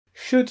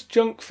Should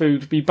junk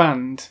food be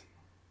banned?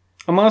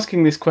 I'm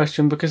asking this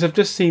question because I've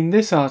just seen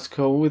this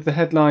article with the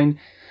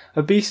headline,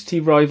 Obesity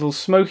rivals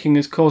smoking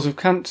as cause of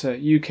cancer,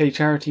 UK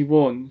charity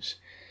warns.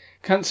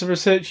 Cancer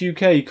Research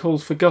UK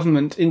calls for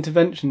government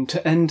intervention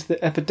to end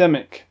the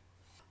epidemic.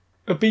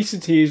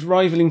 Obesity is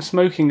rivaling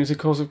smoking as a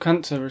cause of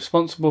cancer,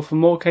 responsible for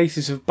more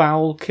cases of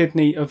bowel,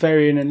 kidney,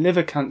 ovarian and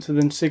liver cancer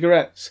than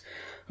cigarettes,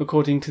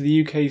 according to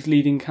the UK's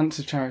leading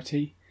cancer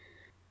charity.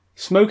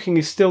 Smoking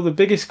is still the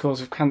biggest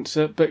cause of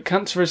cancer, but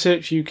Cancer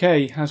Research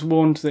UK has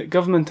warned that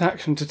government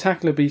action to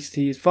tackle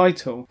obesity is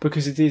vital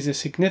because it is a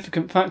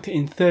significant factor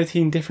in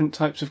 13 different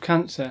types of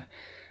cancer.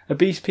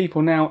 Obese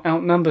people now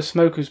outnumber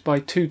smokers by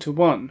 2 to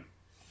 1.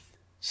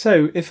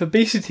 So, if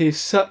obesity is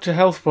such a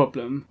health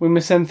problem, we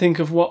must then think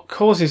of what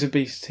causes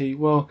obesity.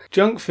 Well,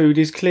 junk food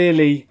is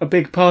clearly a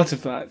big part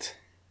of that.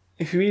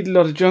 If you eat a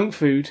lot of junk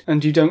food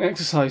and you don't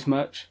exercise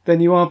much, then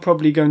you are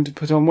probably going to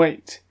put on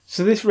weight.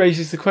 So this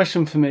raises the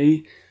question for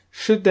me,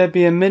 should there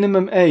be a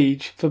minimum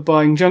age for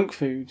buying junk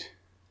food?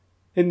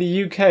 In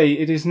the UK,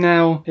 it is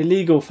now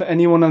illegal for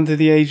anyone under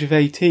the age of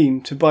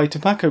 18 to buy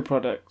tobacco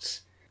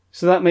products.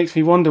 So that makes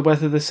me wonder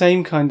whether the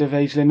same kind of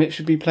age limit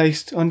should be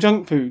placed on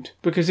junk food.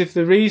 Because if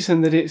the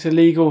reason that it's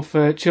illegal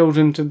for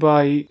children to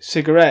buy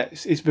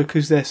cigarettes is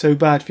because they're so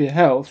bad for your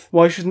health,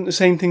 why shouldn't the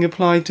same thing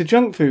apply to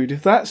junk food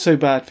if that's so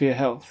bad for your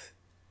health?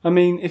 I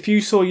mean, if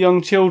you saw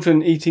young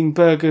children eating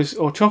burgers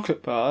or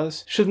chocolate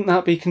bars, shouldn't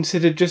that be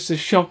considered just as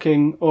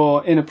shocking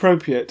or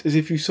inappropriate as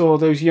if you saw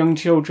those young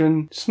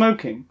children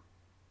smoking?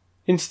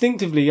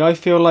 Instinctively, I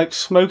feel like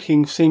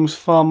smoking seems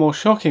far more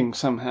shocking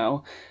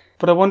somehow,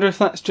 but I wonder if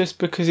that's just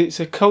because it's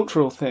a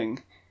cultural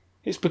thing.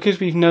 It's because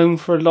we've known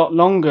for a lot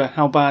longer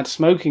how bad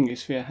smoking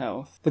is for your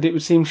health, that it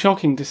would seem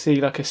shocking to see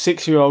like a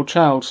 6-year-old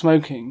child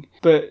smoking.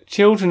 But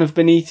children have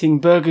been eating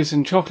burgers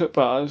and chocolate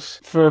bars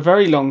for a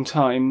very long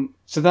time,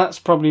 so that's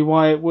probably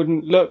why it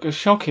wouldn't look as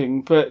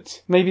shocking,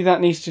 but maybe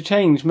that needs to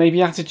change.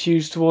 Maybe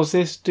attitudes towards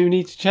this do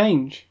need to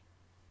change.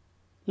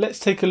 Let's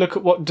take a look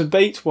at what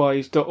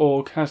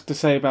debatewise.org has to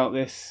say about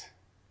this.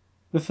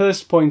 The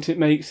first point it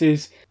makes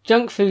is,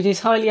 junk food is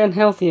highly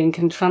unhealthy and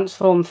can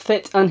transform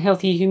fit,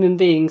 unhealthy human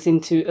beings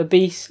into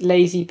obese,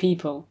 lazy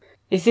people.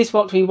 Is this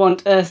what we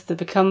want Earth to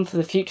become for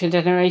the future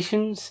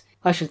generations?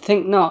 I should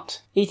think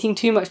not. Eating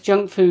too much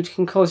junk food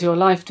can cause your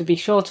life to be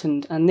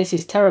shortened, and this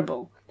is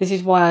terrible. This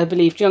is why I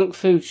believe junk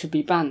food should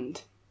be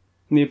banned.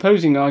 And the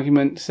opposing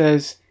argument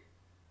says,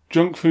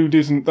 junk food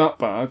isn't that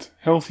bad.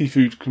 Healthy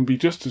food can be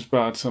just as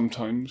bad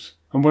sometimes.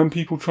 And when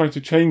people try to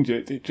change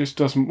it, it just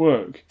doesn't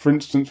work. For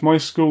instance, my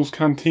school's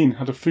canteen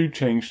had a food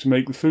change to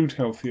make the food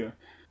healthier.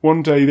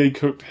 One day they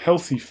cooked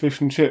healthy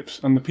fish and chips,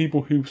 and the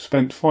people who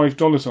spent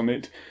 $5 on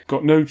it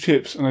got no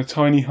chips and a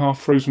tiny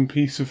half-frozen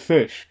piece of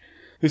fish.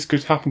 This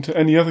could happen to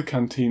any other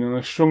canteen, and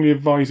I strongly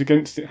advise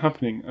against it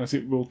happening, as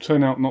it will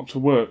turn out not to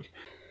work.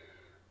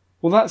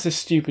 well, that's a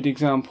stupid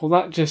example.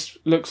 That just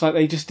looks like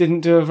they just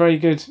didn't do a very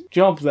good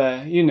job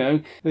there, you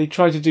know. They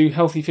tried to do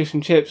healthy fish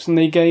and chips and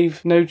they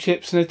gave no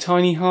chips and a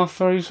tiny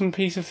half-frozen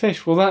piece of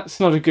fish. Well, that's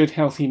not a good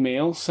healthy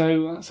meal,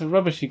 so that's a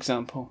rubbish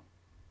example.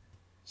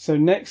 So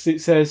next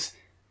it says,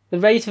 the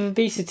rate of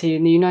obesity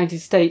in the United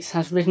States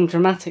has risen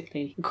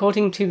dramatically.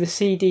 According to the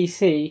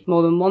CDC,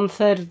 more than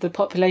 1/3 of the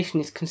population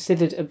is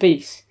considered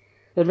obese.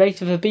 The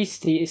rate of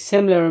obesity is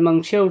similar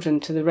among children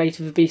to the rate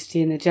of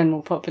obesity in the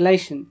general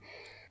population.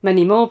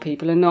 Many more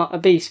people are not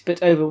obese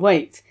but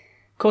overweight.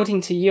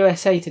 According to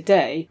USA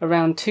Today,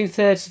 around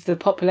 2/3 of the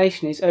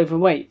population is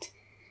overweight.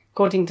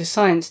 According to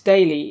Science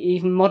Daily,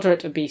 even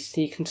moderate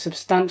obesity can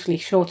substantially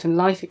shorten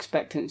life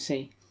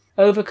expectancy.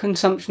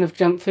 Overconsumption of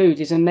junk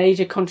food is a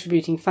major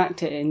contributing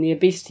factor in the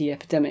obesity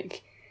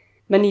epidemic.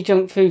 Many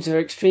junk foods are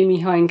extremely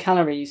high in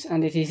calories,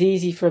 and it is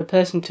easy for a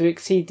person to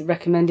exceed the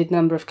recommended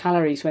number of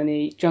calories when they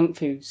eat junk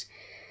foods.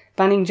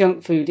 Banning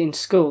junk food in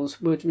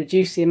schools would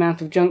reduce the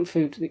amount of junk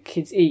food that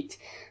kids eat.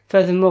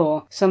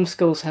 Furthermore, some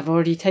schools have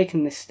already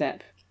taken this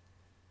step.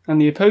 And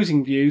the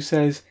opposing view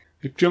says,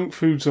 if junk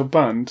foods are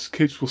banned,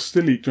 kids will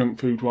still eat junk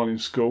food while in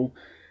school.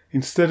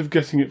 Instead of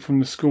getting it from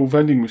the school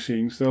vending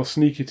machines, they'll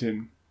sneak it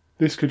in.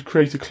 This could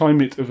create a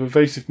climate of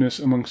evasiveness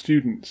among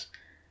students.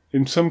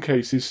 In some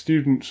cases,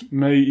 students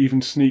may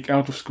even sneak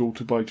out of school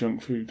to buy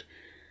junk food.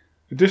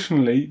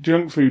 Additionally,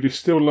 junk food is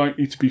still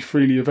likely to be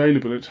freely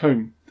available at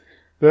home.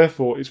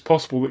 Therefore, it's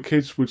possible that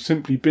kids would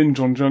simply binge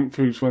on junk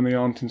foods when they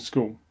aren't in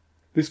school.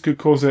 This could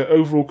cause their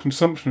overall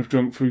consumption of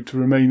junk food to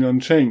remain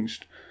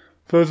unchanged.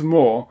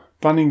 Furthermore,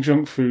 banning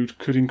junk food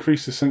could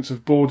increase the sense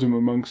of boredom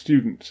among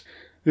students.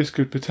 This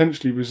could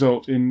potentially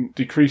result in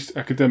decreased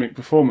academic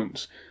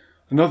performance.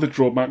 Another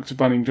drawback to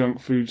banning junk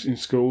foods in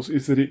schools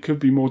is that it could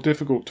be more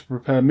difficult to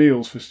prepare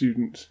meals for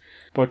students.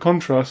 By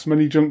contrast,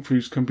 many junk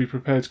foods can be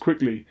prepared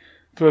quickly.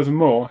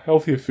 Furthermore,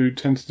 healthier food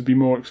tends to be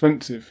more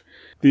expensive.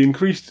 The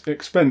increased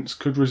expense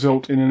could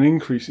result in an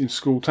increase in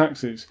school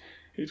taxes.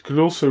 It could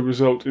also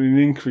result in an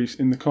increase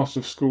in the cost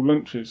of school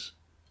lunches.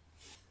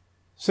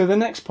 So the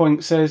next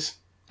point says,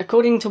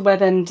 according to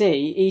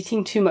WebMD,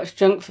 eating too much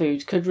junk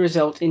food could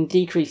result in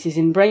decreases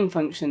in brain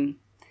function.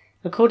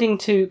 According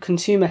to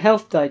Consumer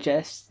Health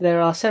Digest, there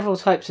are several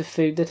types of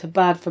food that are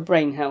bad for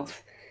brain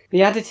health.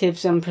 The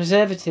additives and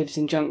preservatives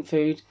in junk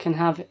food can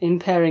have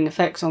impairing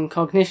effects on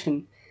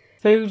cognition.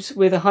 Foods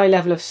with a high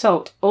level of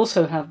salt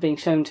also have been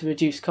shown to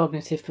reduce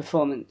cognitive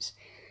performance.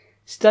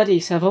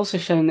 Studies have also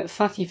shown that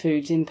fatty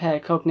foods impair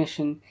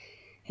cognition.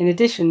 In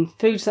addition,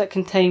 foods that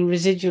contain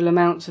residual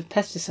amounts of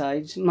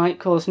pesticides might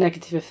cause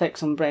negative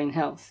effects on brain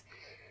health.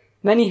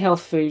 Many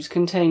health foods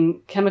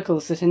contain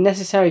chemicals that are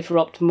necessary for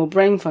optimal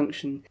brain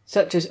function,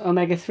 such as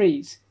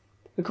omega-3s.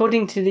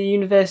 According to the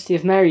University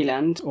of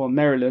Maryland, or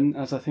Maryland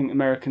as I think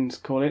Americans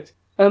call it,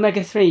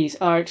 omega-3s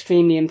are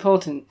extremely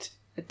important.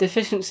 A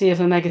deficiency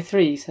of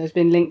omega-3s has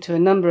been linked to a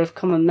number of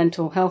common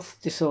mental health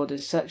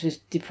disorders such as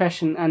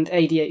depression and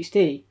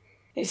ADHD.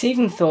 It's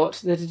even thought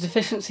that a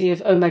deficiency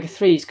of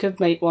omega-3s could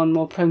make one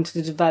more prone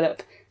to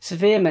develop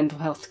severe mental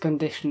health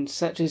conditions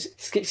such as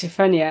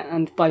schizophrenia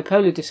and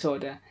bipolar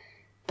disorder.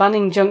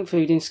 Banning junk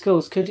food in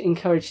schools could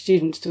encourage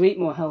students to eat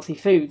more healthy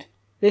food.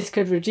 This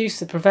could reduce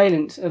the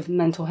prevalence of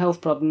mental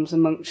health problems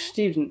amongst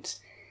students.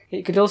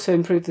 It could also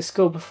improve the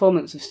school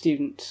performance of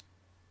students.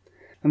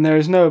 And there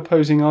is no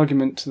opposing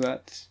argument to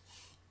that.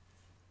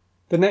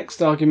 The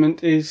next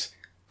argument is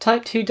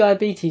type 2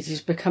 diabetes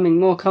is becoming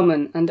more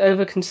common, and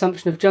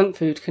overconsumption of junk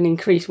food can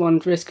increase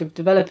one's risk of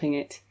developing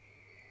it.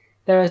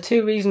 There are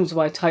two reasons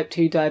why type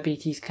 2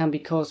 diabetes can be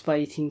caused by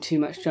eating too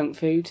much junk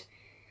food.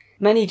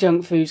 Many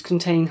junk foods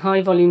contain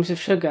high volumes of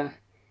sugar.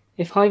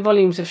 If high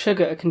volumes of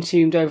sugar are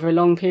consumed over a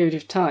long period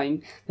of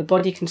time, the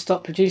body can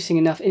stop producing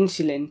enough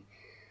insulin.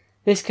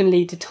 This can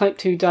lead to type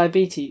 2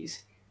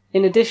 diabetes.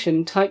 In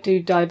addition, type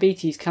 2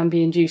 diabetes can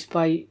be induced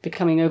by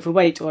becoming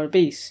overweight or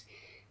obese.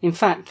 In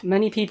fact,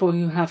 many people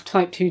who have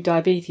type 2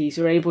 diabetes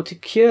are able to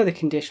cure the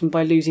condition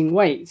by losing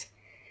weight.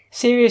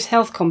 Serious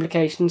health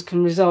complications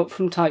can result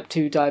from type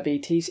 2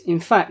 diabetes. In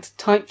fact,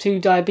 type 2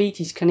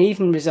 diabetes can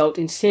even result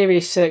in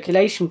serious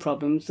circulation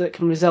problems that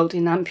can result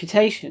in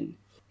amputation.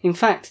 In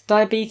fact,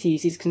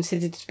 diabetes is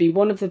considered to be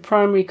one of the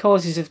primary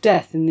causes of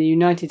death in the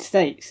United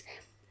States.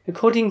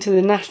 According to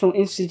the National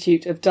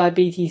Institute of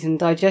Diabetes and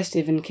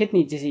Digestive and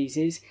Kidney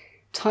Diseases,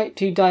 type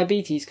 2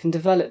 diabetes can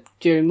develop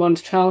during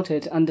one's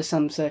childhood under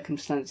some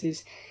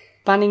circumstances.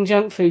 Banning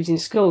junk foods in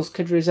schools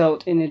could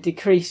result in a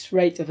decreased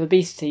rate of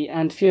obesity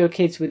and fewer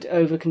kids would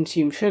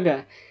overconsume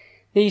sugar.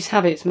 These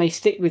habits may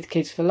stick with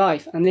kids for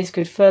life, and this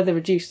could further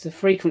reduce the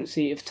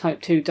frequency of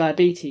type 2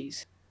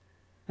 diabetes.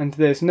 And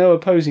there's no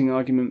opposing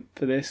argument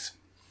for this.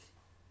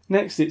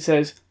 Next it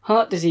says,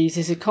 heart disease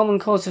is a common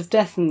cause of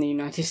death in the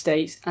United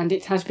States, and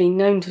it has been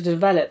known to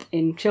develop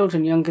in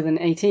children younger than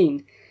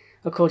 18,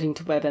 according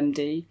to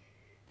WebMD.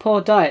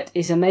 Poor diet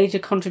is a major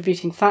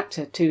contributing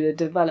factor to the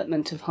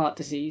development of heart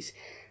disease.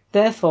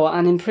 Therefore,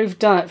 an improved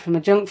diet from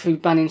a junk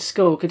food ban in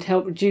school could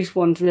help reduce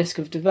one's risk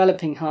of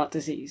developing heart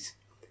disease.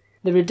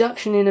 The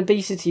reduction in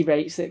obesity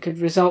rates that could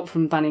result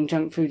from banning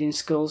junk food in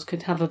schools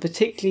could have a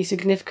particularly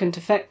significant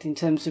effect in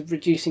terms of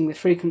reducing the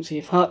frequency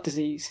of heart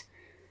disease.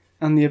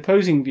 And the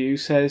opposing view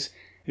says,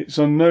 it's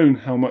unknown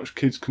how much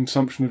kids'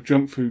 consumption of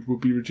junk food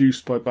would be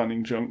reduced by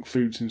banning junk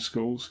foods in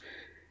schools.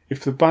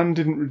 If the ban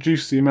didn't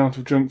reduce the amount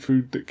of junk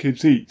food that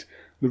kids eat,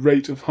 the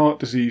rate of heart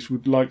disease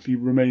would likely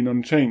remain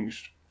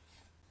unchanged.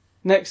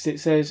 Next it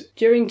says,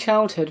 during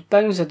childhood,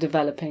 bones are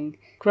developing.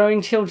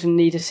 Growing children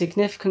need a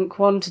significant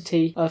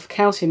quantity of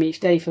calcium each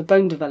day for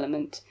bone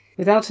development.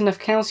 Without enough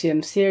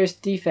calcium, serious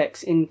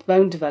defects in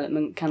bone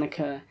development can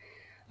occur.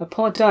 A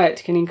poor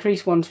diet can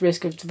increase one's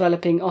risk of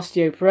developing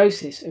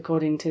osteoporosis,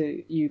 according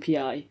to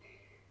UPI.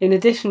 In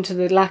addition to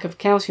the lack of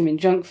calcium in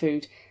junk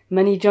food,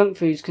 many junk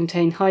foods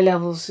contain high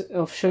levels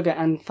of sugar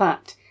and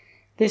fat.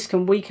 This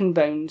can weaken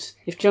bones.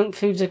 If junk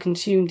foods are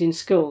consumed in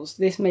schools,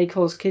 this may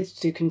cause kids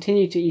to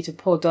continue to eat a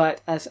poor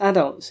diet as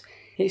adults.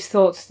 It's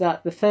thought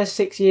that the first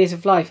 6 years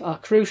of life are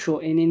crucial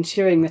in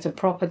ensuring that a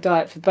proper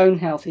diet for bone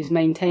health is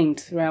maintained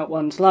throughout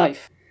one's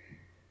life.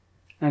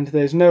 And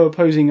there's no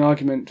opposing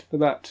argument for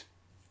that.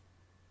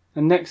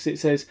 And next it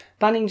says,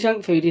 banning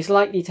junk food is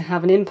likely to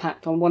have an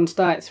impact on one's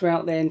diet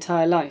throughout their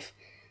entire life.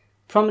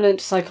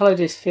 Prominent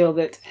psychologists feel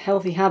that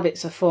healthy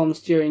habits are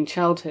formed during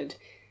childhood.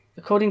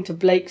 According to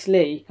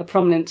Blakes-Lee, a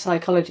prominent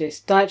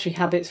psychologist, dietary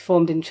habits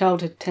formed in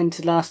childhood tend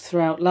to last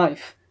throughout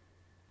life.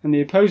 And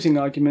the opposing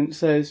argument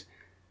says,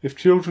 if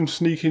children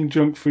sneak in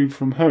junk food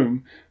from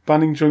home,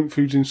 banning junk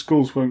foods in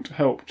schools won't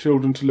help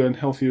children to learn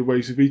healthier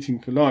ways of eating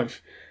for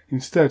life.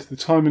 Instead, the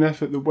time and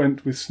effort that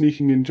went with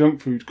sneaking in junk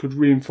food could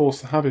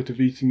reinforce the habit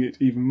of eating it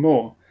even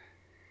more.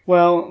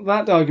 Well,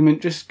 that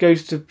argument just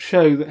goes to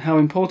show that how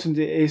important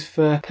it is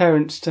for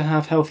parents to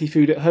have healthy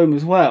food at home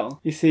as well.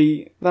 You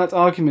see, that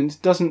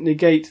argument doesn't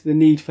negate the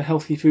need for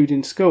healthy food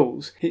in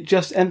schools. It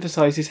just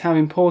emphasises how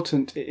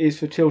important it is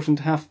for children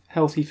to have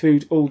healthy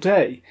food all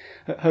day,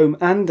 at home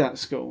and at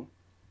school.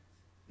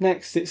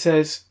 Next it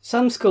says,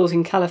 some schools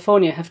in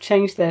California have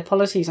changed their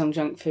policies on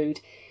junk food.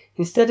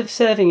 Instead of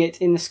serving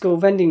it in the school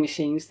vending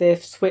machines, they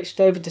have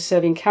switched over to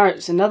serving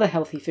carrots and other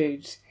healthy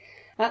foods.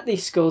 At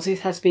these schools, it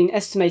has been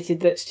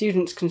estimated that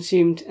students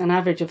consumed an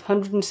average of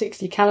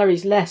 160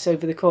 calories less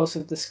over the course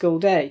of the school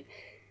day.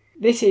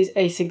 This is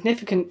a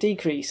significant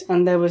decrease,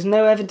 and there was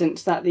no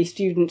evidence that the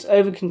students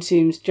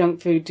overconsumed junk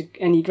food to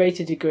any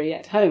greater degree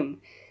at home.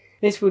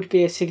 This would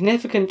be a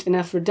significant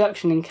enough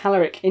reduction in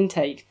caloric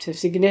intake to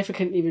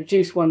significantly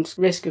reduce one's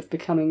risk of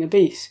becoming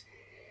obese.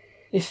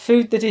 If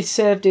food that is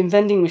served in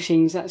vending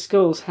machines at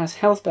schools has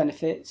health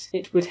benefits,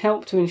 it would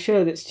help to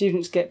ensure that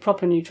students get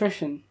proper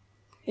nutrition.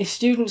 If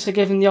students are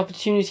given the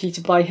opportunity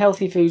to buy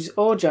healthy foods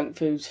or junk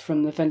foods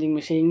from the vending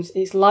machines,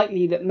 it's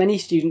likely that many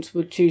students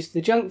would choose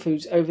the junk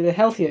foods over the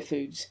healthier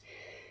foods.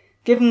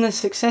 Given the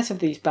success of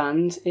these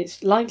bans,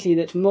 it's likely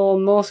that more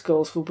and more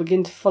schools will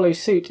begin to follow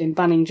suit in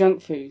banning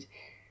junk food.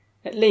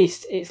 At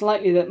least, it's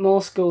likely that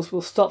more schools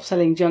will stop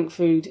selling junk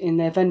food in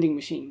their vending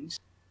machines.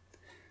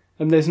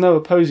 And there's no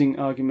opposing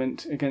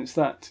argument against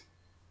that.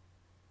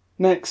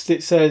 Next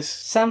it says,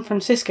 San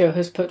Francisco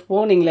has put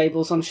warning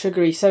labels on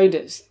sugary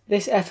sodas.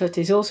 This effort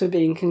is also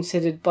being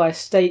considered by a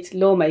state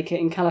lawmaker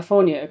in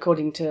California,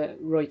 according to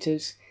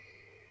Reuters.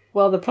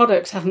 While the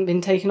products haven't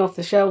been taken off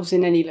the shelves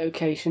in any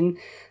location,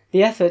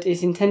 the effort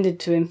is intended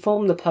to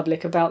inform the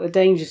public about the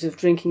dangers of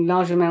drinking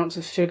large amounts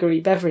of sugary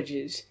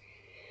beverages.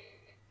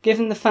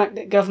 Given the fact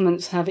that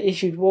governments have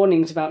issued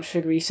warnings about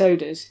sugary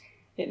sodas,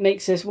 it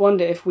makes us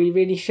wonder if we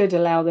really should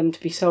allow them to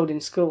be sold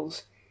in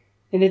schools.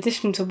 In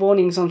addition to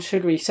warnings on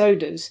sugary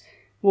sodas,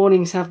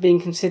 warnings have been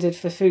considered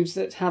for foods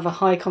that have a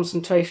high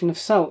concentration of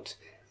salt.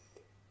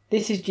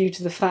 This is due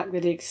to the fact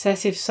that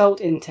excessive salt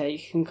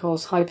intake can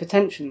cause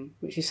hypertension,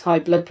 which is high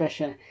blood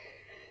pressure.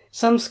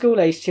 Some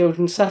school-aged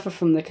children suffer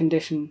from the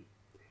condition.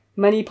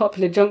 Many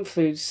popular junk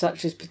foods,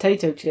 such as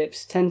potato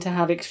chips, tend to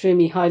have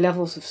extremely high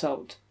levels of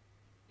salt.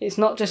 It's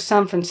not just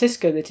San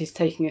Francisco that is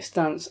taking a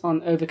stance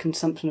on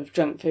overconsumption of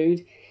junk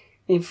food.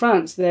 In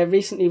France, there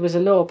recently was a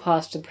law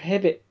passed to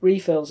prohibit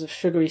refills of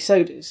sugary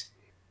sodas.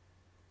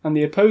 And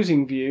the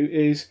opposing view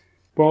is,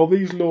 while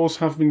these laws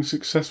have been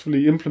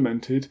successfully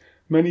implemented,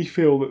 many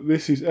feel that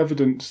this is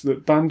evidence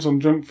that bans on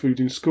junk food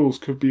in schools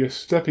could be a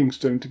stepping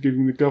stone to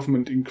giving the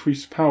government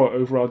increased power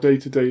over our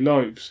day-to-day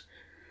lives.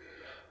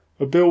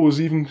 A bill was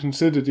even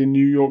considered in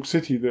New York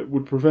City that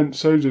would prevent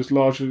sodas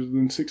larger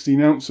than 16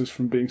 ounces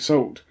from being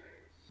sold.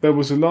 There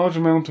was a large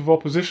amount of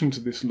opposition to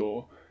this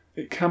law.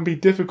 It can be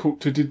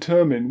difficult to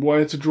determine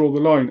where to draw the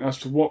line as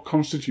to what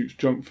constitutes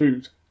junk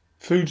food.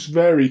 Foods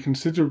vary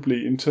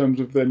considerably in terms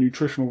of their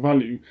nutritional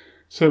value,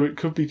 so it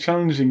could be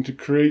challenging to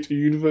create a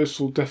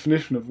universal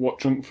definition of what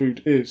junk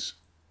food is.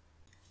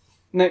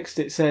 next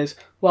it says,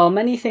 While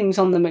many things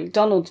on the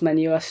McDonald's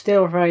menu are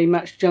still very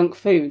much junk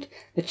food,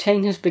 the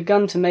chain has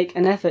begun to make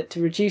an effort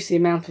to reduce the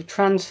amount of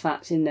trans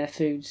fats in their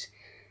foods.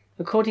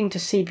 According to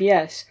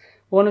CBS,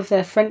 one of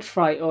their French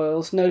fry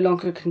oils no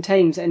longer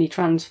contains any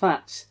trans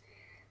fats.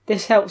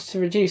 This helps to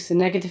reduce the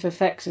negative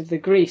effects of the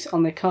grease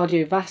on the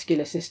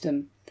cardiovascular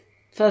system.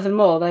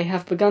 Furthermore, they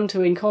have begun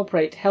to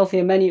incorporate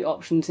healthier menu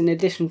options in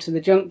addition to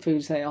the junk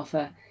foods they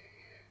offer.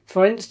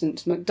 For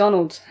instance,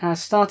 McDonald's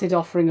has started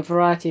offering a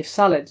variety of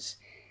salads.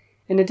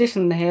 In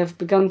addition, they have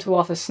begun to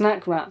offer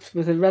snack wraps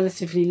with a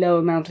relatively low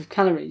amount of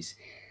calories.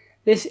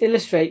 This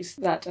illustrates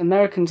that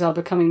Americans are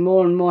becoming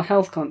more and more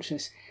health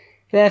conscious.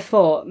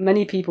 Therefore,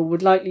 many people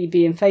would likely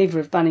be in favour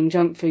of banning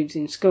junk foods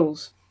in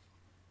schools.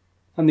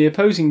 And the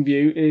opposing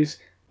view is,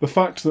 the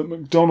fact that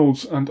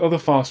McDonald's and other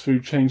fast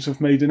food chains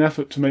have made an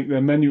effort to make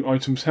their menu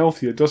items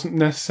healthier doesn't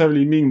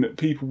necessarily mean that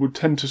people would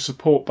tend to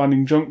support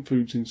banning junk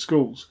foods in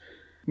schools.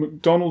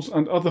 McDonald's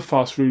and other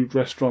fast food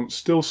restaurants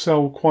still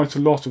sell quite a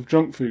lot of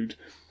junk food.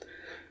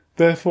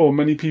 Therefore,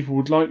 many people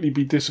would likely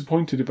be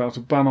disappointed about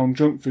a ban on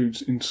junk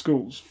foods in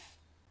schools.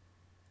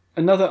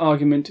 Another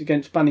argument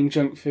against banning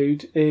junk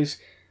food is,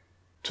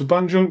 to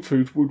ban junk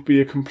food would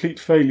be a complete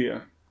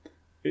failure.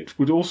 It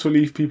would also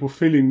leave people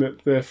feeling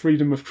that their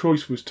freedom of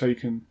choice was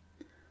taken.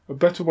 A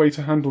better way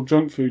to handle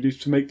junk food is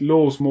to make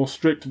laws more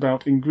strict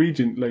about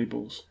ingredient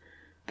labels.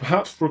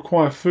 Perhaps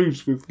require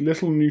foods with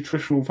little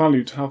nutritional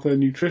value to have their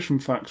nutrition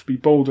facts be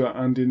bolder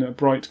and in a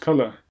bright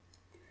colour.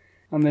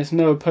 And there's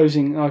no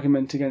opposing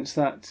argument against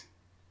that.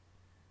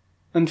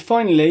 And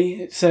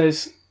finally, it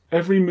says,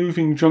 every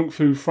moving junk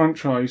food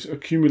franchise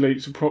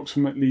accumulates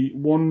approximately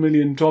 $1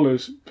 million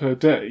per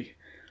day.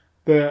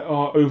 There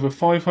are over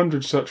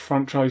 500 such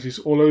franchises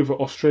all over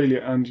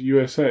Australia and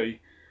USA.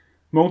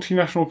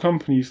 Multinational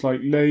companies like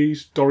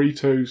Lay's,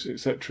 Doritos,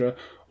 etc.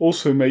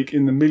 also make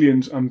in the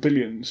millions and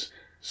billions.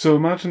 So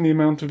imagine the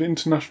amount of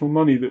international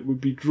money that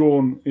would be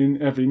drawn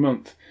in every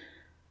month.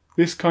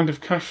 This kind of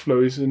cash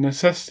flow is a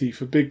necessity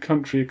for big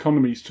country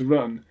economies to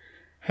run.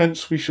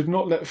 Hence, we should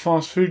not let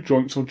fast food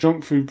joints or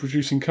junk food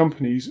producing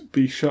companies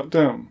be shut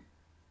down.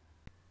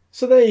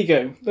 So there you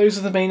go, those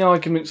are the main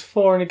arguments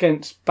for and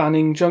against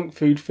banning junk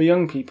food for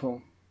young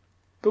people.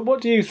 But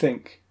what do you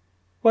think?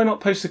 Why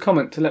not post a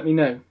comment to let me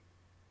know?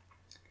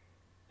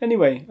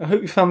 Anyway, I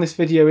hope you found this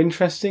video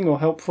interesting or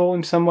helpful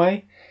in some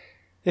way.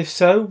 If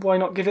so, why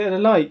not give it a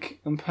like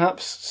and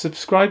perhaps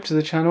subscribe to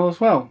the channel as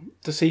well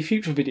to see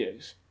future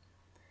videos.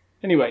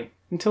 Anyway,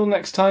 until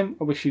next time,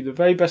 I wish you the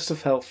very best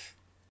of health.